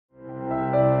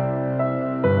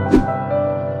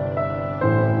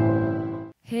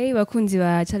bakunzi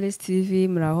ba Charles TV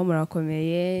muraho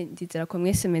murakomeye ndizera ko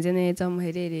mwese meze neza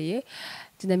muherereye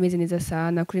ndameze neza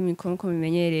sana kuri mikoro ko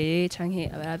bimenyereye canke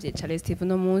abaravye Charles TV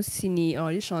no munsi ni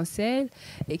Henri Chancel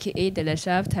aka de la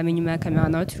Chave tamenye nyuma ya kamera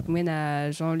nawe turi kumwe na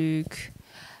Jean-Luc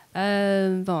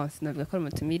bon sinavuga ko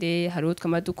mutumire hari utwo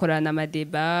amadukorana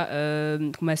amadeba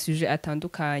ku masuje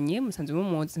atandukanye musanzwe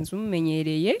mumunzi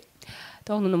mumenyereye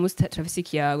donc no musta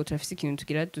traffic yago traffic ikintu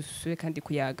tugira dusube kandi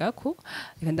kuyagako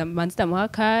reka ndamanzi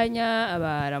ndamuhakanya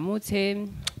abaramutse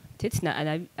Tetina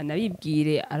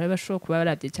anabibwire arabashobora kuba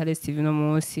baravye Charles TV no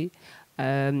munsi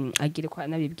agire ko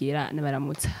anabibwira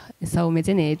nabaramutsa sawa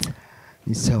umeze neza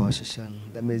ni sawa shashana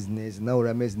ndameze neza nawe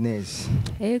urameze neza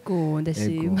ego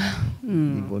ndashima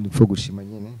ndibona ipfo gushima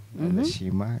nyene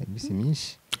ndashima imisi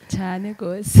myinshi cyane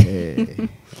gose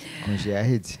konje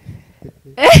yaheze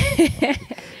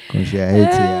konje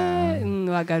yaheze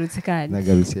wagarutse kandi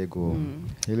nagarutse ego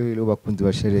hello bakunzi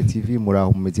ba Charles TV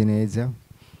muraho mumeze neza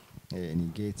ni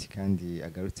gate kandi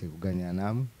agarutse kuganira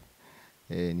namwe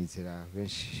nizera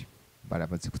benshi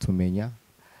baramaze kutumenya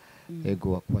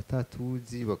ego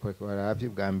bakubatuzi baravye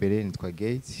bwa mbere nitwa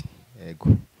gate ego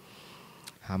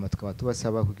hama tukaba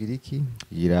tubasaba kugira iki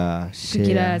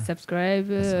kugira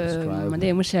subscribe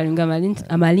mande musharinga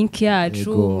amalink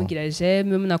yacu mugira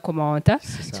j'aime muna commenta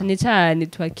cyane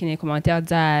twakeneye commentaire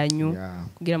zanyu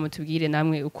kugira mutubwire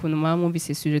namwe ukuntu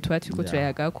mwumvise sujet turiko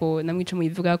turayaga ko namwe ico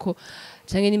muyivuga ko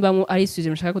canke nimba ari sujet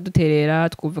mushaka kuduterera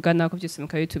twuvugana ko byose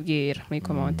mukabitubwira muri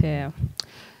commentaire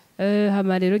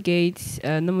hama rero gate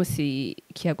no musi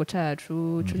kiyago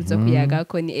cacu curuza kuyaga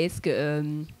ko ni est-ce que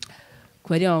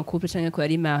kwari en couple canke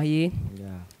kwari marié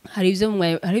hari ivyo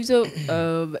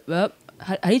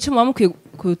hari ico mwamukwiye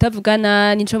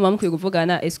kutavugana nico mwamukwiye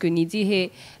kuvugana est-ce que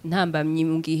nizihe ntambamye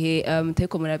mu gihe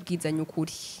muteko murabwizanya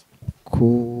ukuri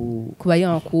ku bari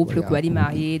en couple ku bari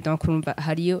marié donc urumva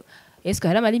hariyo est-ce que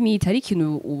hari amalimite hari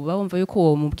ikintu uba wumva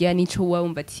yuko mubwira nico uba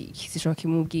wumva ati kisishobora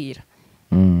kimubwira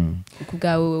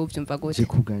kubwawe uvyumva gute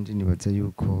kubwanje nibaza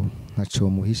yuko ntaco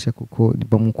muhisha kuko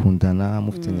niba mukundana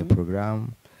mufitanye programme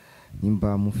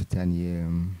nimba mufitaniye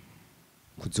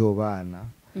kuzobana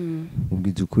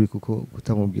ubwiza ukuri kuko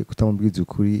kutamubwiza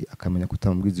ukuri akamenya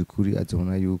kutamubwiza ukuri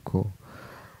azobona yuko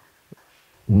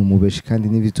umubeshi kandi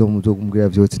n'ibyo muzokumbwira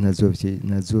byose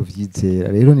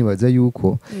nazovyizera rero nibaza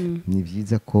yuko ni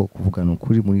vyiza ko kuvugana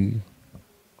ukuri muri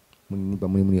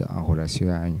relation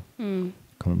yanyu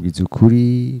kamubwiza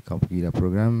ukuri kamubwira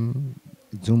programme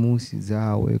z'umunsi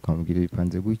zawe kamubwira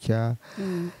bipanze gutya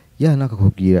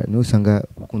nakakubwira niho usanga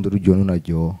urukundo rujyona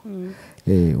naryo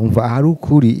umva hari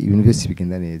ukuri ibintu byose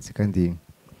bigenda neza kandi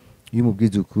iyo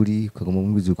umubwiza ukuri ukaguma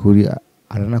umubwiza ukuri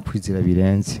aranakwizera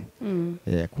birenze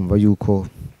kumva yuko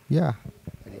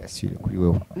ari asire kuri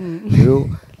wewe rero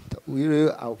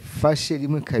afashe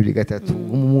rimwe kabiri gatatu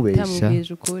umubesha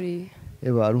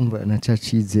arumva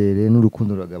nacacizere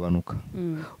n'urukundo ruragabanuka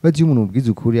bagiye umuntu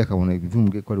ubwiza ukuri akabona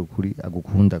ibivumbuye ko ari ukuri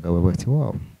agukunda agaba ati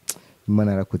wow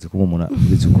Imana yarakoze kuba umuntu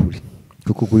ubwiza ukuri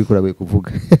kuko ukuri kuragoye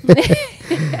kuvuga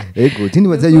ego tindi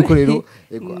baza yuko rero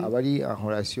ego abari en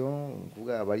relation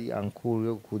kuvuga abari en cours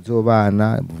yo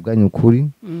kuzobana buvuganye ukuri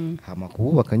hama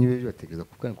kububakanye beje bategeza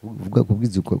kuvuga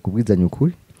kubwizanya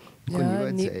ukuri niko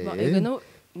nibaza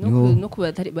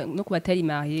no kubatari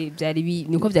marié byari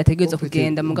niko byategezwe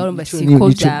kugenda mugabo mbasiko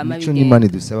byama bigenda nico Imana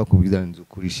dusaba kubwizanya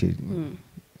ukuri sheri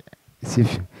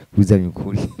sivyo kubwizanya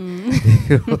ukuri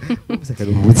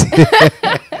musakaruhutse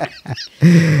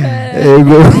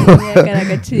ego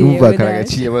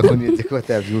karagaciye bako nite ko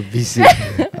batavyumvise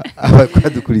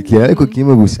abakwadukurikira ariko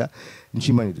kimwe gusa nico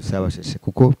Imana dusaba shashe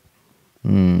kuko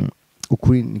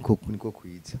ukuri niko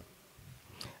kwiza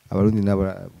abarundi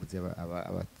n'abavuze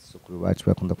abasokuru bacu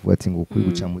bakunda kuvuga ati ngo ukuri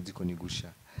guca muziko ni gusha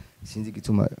sinzi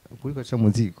gituma ukuri guca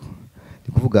muziko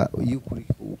ni kuvuga iyo ukuri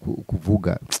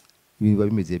kuvuga ibintu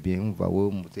babimeze bien umva wowe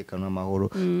umutekano n'amahoro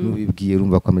n'ubibwiye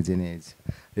urumva ko ameze neza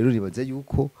rero ribaza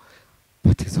yuko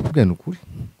bateza kugana ukuri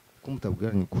ko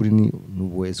mutabwiranye ukuri ni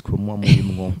n'ubwese ko mu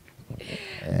murimo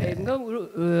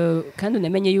kandi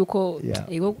unamenye yuko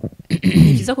ego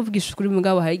biza kuvugisha ukuri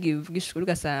mugabo hari igivugisha ukuri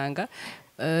ugasanga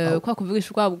kwa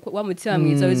kuvugisha wa mutima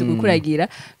mwiza weze gukuragira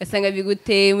gasanga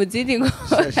biguteye mu zindi ngo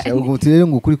ubwo rero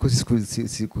ngo ukuri ko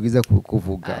sikugiza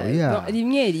kuvuga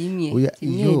rimwe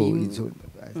izo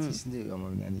sinde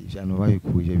amabinani ijano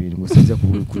babikuje ibintu ngo siza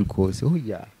kuri kose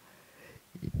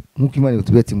nkuko Imana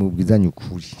itubwira ati mubwizanye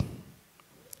ukuri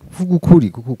vuga ukuri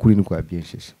kuko ukuri ni kwa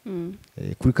byinshesha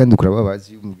kuri kandi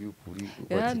kurababazi umubwiye ukuri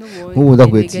nk'ubu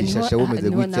ndakwetisha shawo meze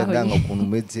gutya ndanga ukuntu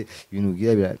umeze ibintu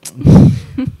ugira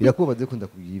birakubabaze ko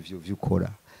ndakubwira ivyo vyukora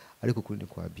ariko kuri ni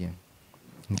kwa bien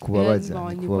nikubabaza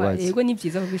yego ni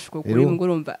byiza kubishuka ukuri ngo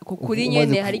urumva kuri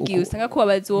nyene hari igihe usanga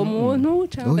kubabaza uwo muntu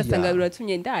cyangwa ugasanga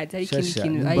biratumye ndazi hari ikindi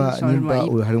kintu ari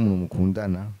changement hari umuntu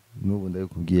mukundana n'ubu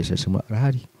ndabikubwiye shashema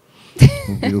arahari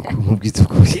mubwiza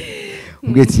ukuri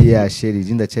ubweti ya sheri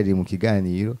jinda cyari mu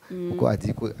kiganiro kuko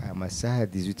ati ko amasaha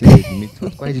 18 imitwe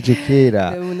twajeje kera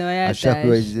ashaka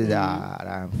kubaza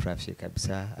aramfrafye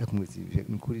kabisa ariko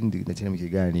mukuri ndacyari mu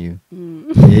kiganiro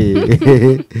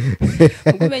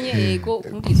ubumenye yego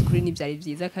kumubwiza ukuri ni byari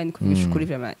byiza kandi kuvugisha ukuri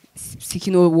vraiment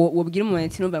sikino wobwira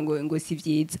umuntu numva ngo si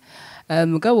byiza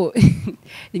mugabo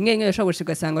rimwe rimwe ushobora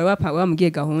gushika gasanga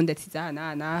wamubwiye gahunda ati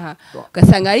zahana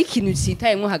ugasanga ari ikintu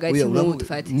citayemo hagati mu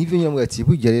dufati nivyo nyamwe ati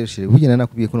burya rero shere burya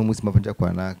nanakubwiye ko no munsi mavanja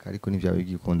kwanaka ariko nivyo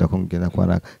bigikunda ko ngenda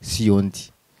kwanaka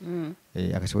siyondi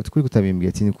agashobora kuri kutabimbwiye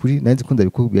ati ni kuri nanze ko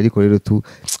ndabikubwiye ariko rero tu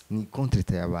ni contre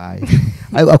yabaye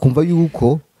akumva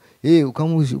yuko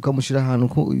ukamushira ahantu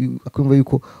ko akumva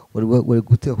yuko wari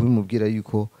guteka kubimubwira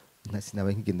yuko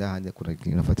nasinabaye nkigenda hanje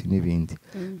kuragira nafata n'ibindi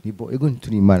nibo ego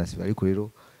nturi imana siba ariko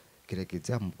rero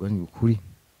gerageza mubwani ukuri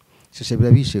shasha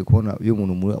birabishe kubona iyo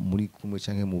umuntu muri kumwe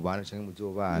canke mu bana canke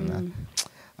muzobana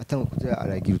atanga kugira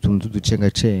aragira utuntu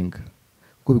tuducenga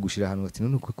kuko bigushira ahantu ati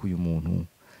none uko uyu muntu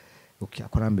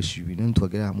akorambesha ibintu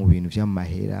ntwagera mu bintu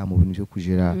vy'amahera mu bintu byo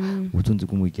kujera ubutunzi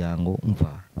bw'umuryango umva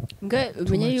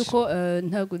umenye yuko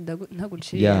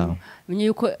ntaguciye umenye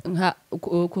yuko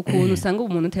kuntu usanga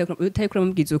umuntu utayikora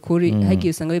mubwiza ukuri hagiye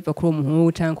usanga biva kuri uwo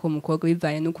muhungu canke kuri uwo mukobwa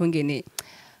bivanye nuko ngene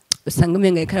usanga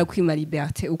umenga yakara kwima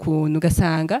liberté ukuntu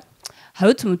ugasanga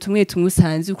hari utuntu tumwe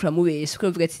usanze ukuramubesha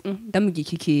ukavuga ati ndamugira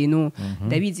iki kintu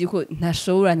ndabizi yuko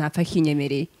ntashobora ntapfa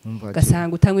kinyemereye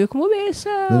ugasanga utanguye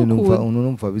kumubesha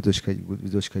numva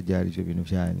bizoshika ryari ivyo bintu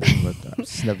vyane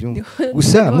sinavyumva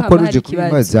gusa nuko ruje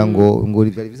kubibaza ngo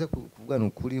rivyari biza kuvugana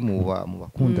ukuri mu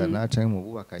bakundana canke mu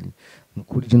bubakanye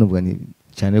ukuri je novuga ni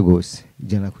cyane gose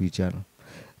ijana kwijana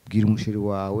bwira umusheri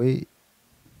wawe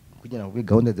kugira ngo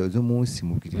gahunda zawe zo munsi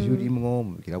mubwira ivyo urimwo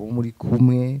mubwira abo muri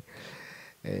kumwe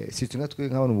situnga twe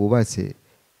nk'abantu bubatse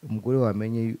umugore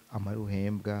wamenye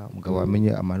amaruhembwa umugabo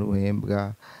wamenye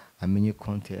amaruhembwa amenye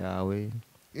konte yawe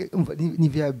ni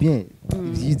vya bien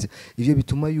byiza ivyo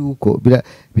bituma yuko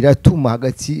biratuma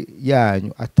hagati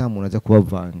yanyu atamuntu aza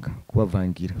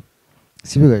kubavangira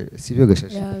sibyo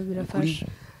gashasha birafasha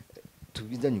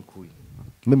tubizanye ukuri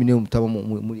meme niyo mutaba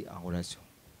muri ahorasyo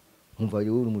umva uri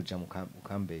umuja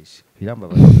mukambesha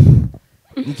birambabaza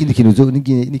n'ikindi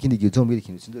gihe uzombwira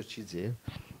ikintu sindocizera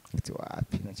ati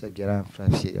wapi nacabyara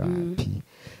frafye wapi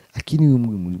akini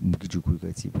mubwije ukuri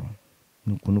gatsibo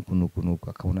nuko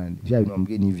akabona vya bintu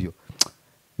bambwiye nivyo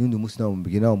n'undi munsi nawo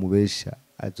mbwiye nawo mubesha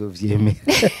azovyemera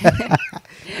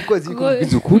kuko ziko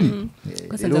ukuri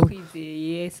ko sanza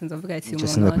kwizeye sanza vuga ati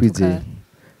umuntu kwizeye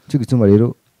cyo gituma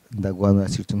rero ndagwana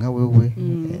sirtu nka wewe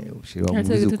ushira mu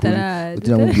bizo ukuri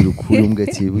utamubwira ukuri umbwe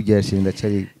ati burya shinda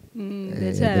cari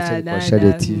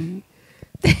ndacari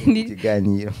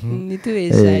ikiganiro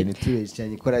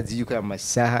nitubeshanye ko razi yuko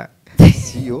amasaha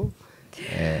siyo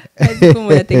ariko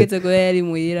umuntu ategetse ko yari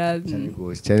muhira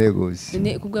cyane gose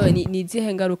kubwa ni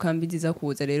izihe ngaruka mbi ziza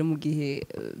kuza rero mu gihe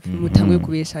mutanguye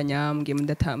kubeshanya mugihe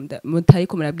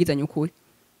mutariko murabwizanya ukuri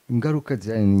ingaruka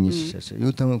ziranye nyinshi shasha iyo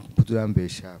utanguye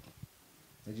kuturambesha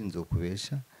naje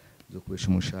nzokubesha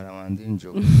umushahara wanje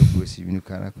nzokubesha ibintu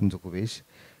kana nzokubesha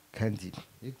kandi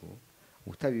yego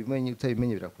utabimenye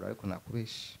birakura ariko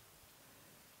nakubesha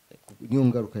niyo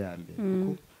ngaruka ya mbere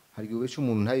kuko hari ubesha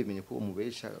umuntu ntabimenye ko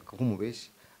umubesha akakumubesha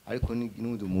ariko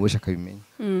n'undi umubesha akabimenya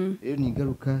rero ni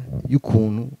ingaruka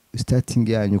y'ukuntu starting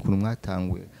yanyu ukuntu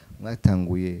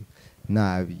mwatanguye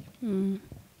nabi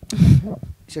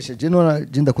shasha je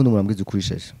ndakunda umurambwiza ukuri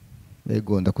shasha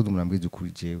yego ndakunda umurambwiza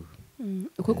ukuri jewe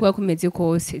uko kuba kumeze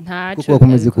kose ntaco kuba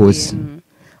kumeze kose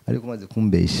ariko maze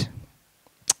kumbesha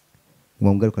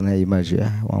ngaruka nayo imaje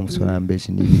wamusora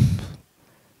ambeshe nibi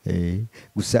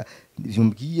gusa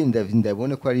vyumbwiye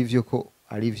ndabone ko ari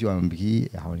ivyo wambwiye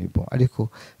aho ni bon ariko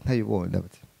ntabibona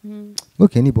bati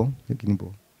okay ni bon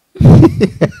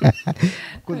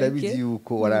ko ndabizi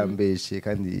yuko warambeshe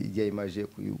kandi ijya imaje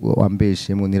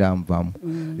wambeshe mu niramvamo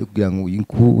yo kugira ngo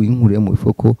uyinkure mu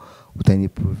ifoko utanye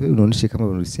prove unoneshe kama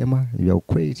banusema ya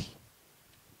ukweli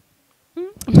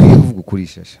tuvuga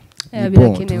ukurishasha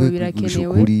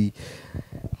birakenewe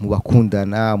mu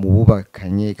bakundana mu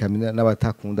bubakanye kamina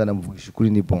n'abatakundana muvugisha ukuri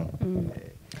ni bon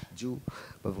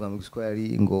bavuga mu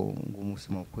Kiswahili ngo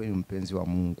umusema kweli mpenzi wa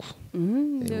Mungu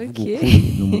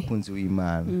ni umukunzi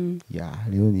w'Imana ya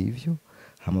rero ni ivyo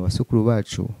hama basukuru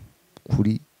bacu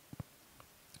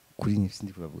kuri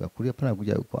nifindi kubavuga kuri apana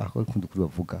kujya aho kundi kuri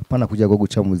bavuga apana kujya go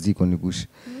guca muziko ni gusha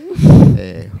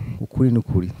ukuri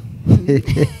n'ukuri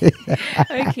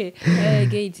Okay,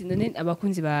 Gate none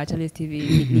abakunzi ba Charles TV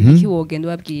ni iki wogenda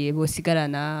wabwiye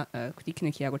bosigarana kuri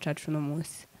kino kiyago cacu no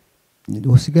munsi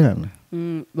bosigarana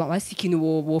basi ikintu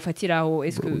bofatiraho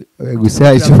eske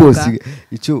gusa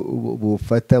icyo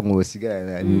bofata ngo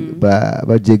bosigarana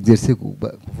baje exercer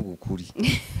kuvuga ukuri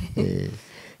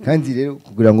kandi rero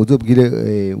kugira ngo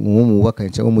uzobwire mu bakanye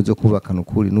cyangwa muzo kubakana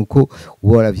ukuri nuko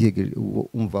uba waravyegeje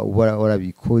umva uba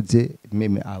warabikoze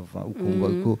meme ava ukumva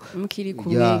ko mukiri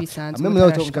kumwe bisanzwe meme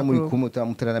nawe tuvuga muri kumwe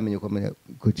utaramenya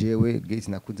ko jewe Gate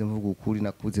nakuze mvuga ukuri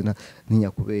nakuze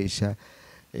ntinyakubesha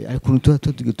ariko nuto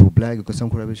tugiye to blague ko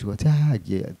sankura beshi ko ati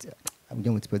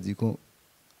abujya ngo tipazi ko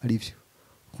ari byo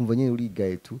kumva nyine uri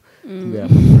gaye tu mbera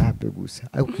frappe gusa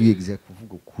ariko kwiyegeza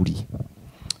kuvuga ukuri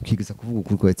kwigeza kuvuga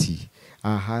ukuri ko ati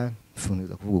aha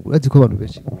funeza kuvuga ukuri ati ko abantu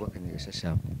benshi bubakanye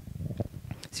gashasha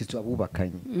si tu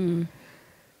abubakanye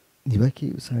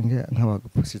nibaki usanga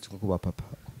nk'abapositse ko ba papa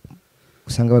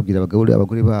usanga babwira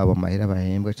abagore babo amahera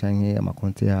bahembwa canke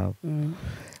amakonte yabo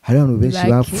hari abantu benshi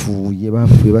bapfuye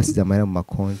basize amahera mu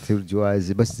makonte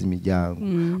uryoaze basize imiryango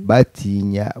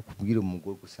batinya kubwira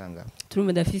umugore gusanga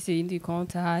turumva dafise indi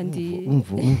konte handi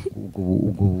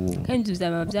ubwo kandi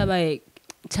byaba byabaye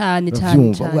cyane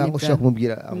ushaka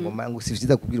kumubwira ngo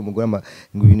sivyiza kubwira umugore ngo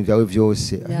ibintu byawe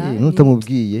byose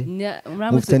nutamubwiye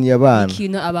mufitaniye abana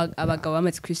ikintu abagabo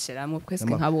bamaze kwishiramwo kwese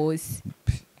nka bose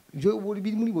jo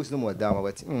biri muri bose no mu badamu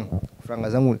bati franga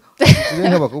zamuri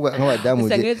nk'abakobwa nk'abadamu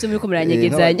usanga byo muri ko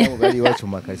muranyegezanya bari wacu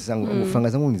makasi sangu franga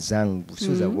zamuri zangu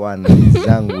suza bwana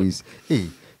zangu is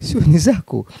sio ni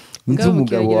zako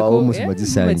nzumugabo wawe musima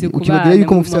zisangi ukibagira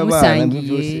yuko mufite abana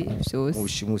byose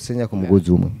mushimusenya ku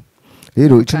mugozi umwe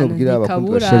rero ico nobwira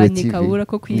abakunda bashare TV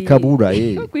nikabura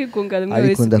kwigungana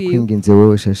ariko ndakwinginze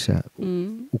wowe shasha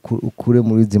ukure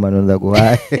muri zimano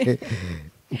ndaguhaye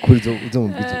ukuri zo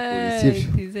mubwiza ukuri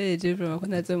sivyo tizeje bro ko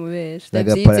nazo mubesha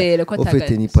ndavyizera ko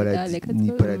atagaje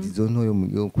ni paradizo nto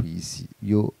yo ku isi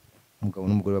yo umugabo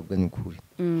n'umugore bavuganye ukuri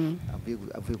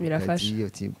avuye birafasha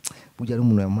ati burya ari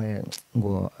umuntu yamaye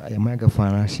ngo yamaye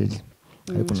agafana sheri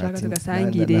ariko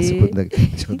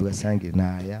tugasangire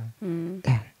naya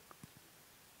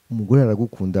umugore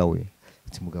aragukunda we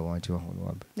ati mugabo wanje wahono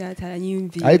wambe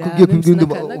yataranyumvira ariko ugiye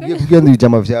kugenda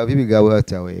bijama vyawe bibigabo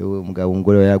atawe wewe umugabo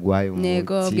ngore yaguhaye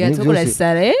nego byato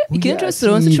kurasare ikintu cyose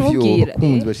uronse cyumubwira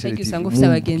ariko usanga ufite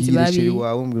abagenzi babi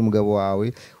wawe umugabo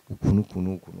wawe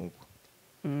ukuntu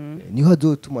niho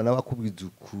azotuma nawe akubwiza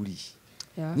ukuri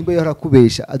nimba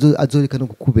yarakubesha azoreka no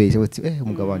kukubesha bati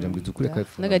umugabo wanje ambwiza ukuri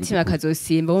akayifuza n'agatima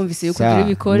kazosimba wumvise yuko turi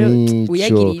bikore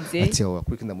uyagirize ati aho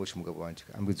akuri ndamusha umugabo wanje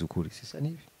ambwiza ukuri sisa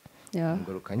nibi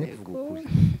ngarukanye kuvuga ukuri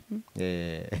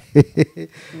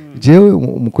jewe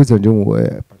umukozi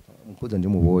wanje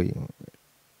muboye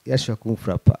yashaka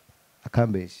kumfrapa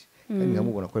akambesha kandi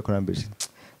ngamubona ko ariko arambesha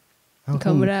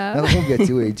nakumubwira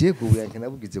ati we je kubuya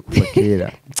nkanabugize kuva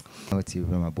kera ati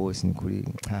mama boss ni kuri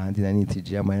handi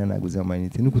nanitije amahera naguze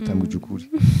amanite nukutambuje ukuri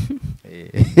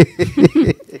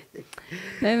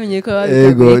namenye ko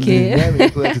babikeke namenye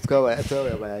ko twabaye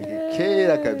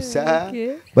kera kabisa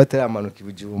bataramanuka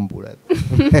ibujumbura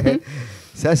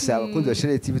sasa abakunzi ba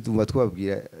Charles TV tumva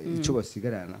twababwira ico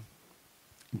basigarana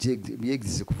je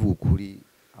biyegise kuvuga ukuri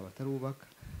abatarubaka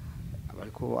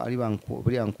abariko ari bari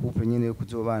couple nyene yo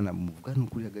kuzobana muvugana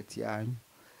ukuri hagati yanyu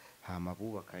hama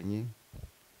bubakanye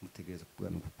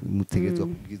mutegerezwa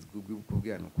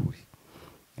kubwirana ukuri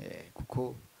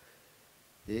kuko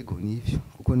yego nivyo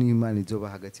kuko ni Imana izoba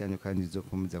hagati yanyu kandi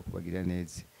izokomeza kubagira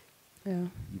neza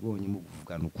ibonye mu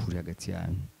kuvugana ukuri hagati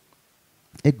yanyu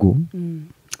ego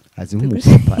azi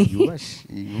nk'umupapa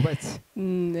yubatse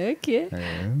okay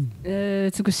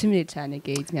tugushimire cyane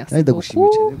Gate merci ndagushimire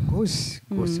cyane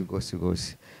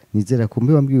gose nizera ko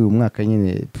mbe bambwiye umwaka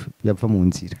nyene yapfa mu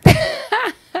nzira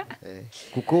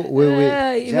kuko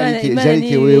wewe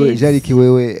jarike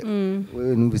wewe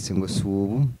numvise ngo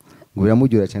subu ngo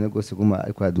biramujyura cyane gose guma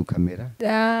ariko adukamera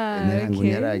ngo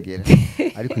yaragera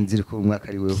ariko nzire ko umwaka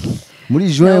ari wewe muri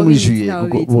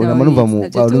juillet ubona manumva mu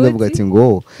ndavuga ati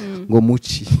ngo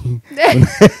muci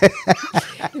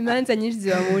imanza nyinshi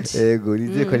ziba muci yego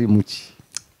nize ko ari muci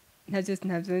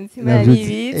ntabyo nzima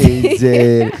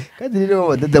nibize kandi rero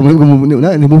badada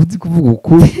ni muvuzi kuvuga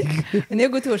ukuri niyo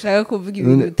gute ushaka kuvuga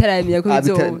ibintu utaramenya ko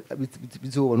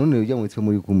bizoba none ujya mu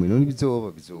muri kumwe none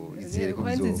bizoba izere ko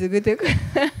bizoba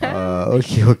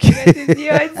okay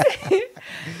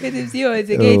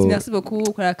Gate Gate merci beaucoup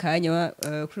ukora akanya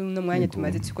kuri uno mwanya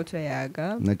tumaze tuko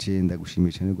turayaga naciye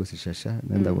ndagushimiye cyane rwose shasha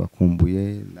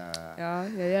ndabakumbuye na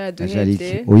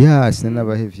yaraduhetse oya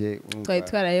sinabahevye twari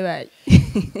twarayebaye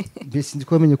mbese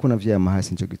ndiko bamenye ko navyaye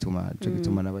amahasi nico gituma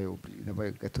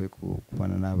nabaye gatoye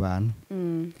kubana n'abana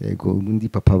yego ndi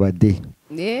papa bade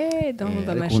donc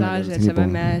amashage acaba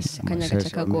menshi kanya gaca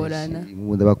kagorana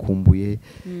ubundi bakumbuye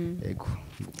yego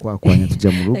kwakwanya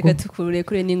tuja mu rugo reka tukurure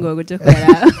kure n'ingogo cyo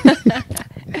kora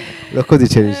urakoze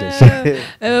cereshe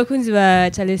abakunzi ba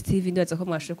Charles TV ndaza ko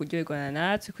mwashoye kuryoherwa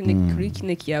natwe kuri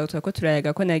kine kiyago twako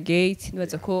turayaga ko na gate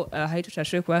ndaza ko hari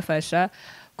tucashoye kubafasha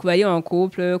kubari en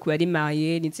couple kubari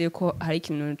marié nize ko hari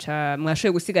ikintu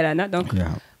mwashoye gusigarana donc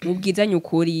mubwizanya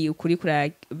ukuri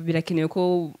birakenewe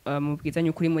ko mubwizanya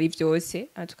ukuri muri vyose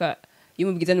atuka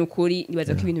iyo mubwizanya ukuri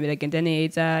nibaza ko ibintu biragenda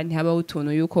neza ntihabaho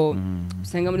utuntu yuko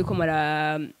usanga muri ko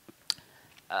mara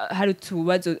hari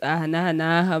utubazo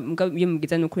aha iyo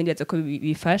mubwizanya ukuri ndibaza ko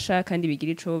bifasha kandi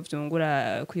bigira ico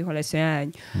vyungura kuri relation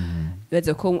yanyu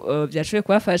bibaza ko byashoboye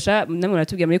kubafasha namwe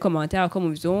muratubwira muri commentaire ko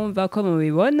muvyumva ko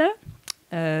mubibona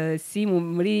si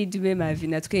muri dube ma vie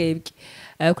natwebwe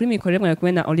kuri mikoro mwe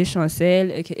kumwe na Only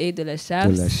Chancel aka de la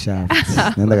Chaps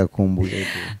nanda gakumbuye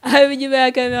abinyuma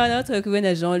ya kamera natwe kumwe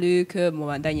na Jean-Luc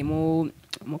mubandanye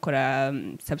mukora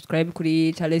subscribe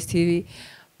kuri Charles TV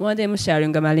mwande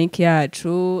musharinga amalink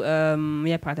yacu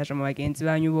muyapartage mu bagenzi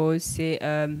banyu bose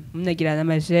munagira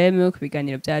n'amajeme ku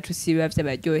biganiro byacu siba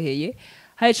by'abaryoheye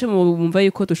hari cyo mumva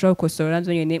yuko dushobora gukosora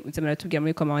nzo nyene muzamara tubwira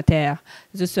muri commentaire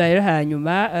zose rero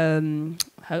hanyuma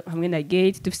hamwe na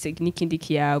gate dufise n'ikindi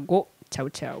kiyago ciao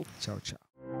ciao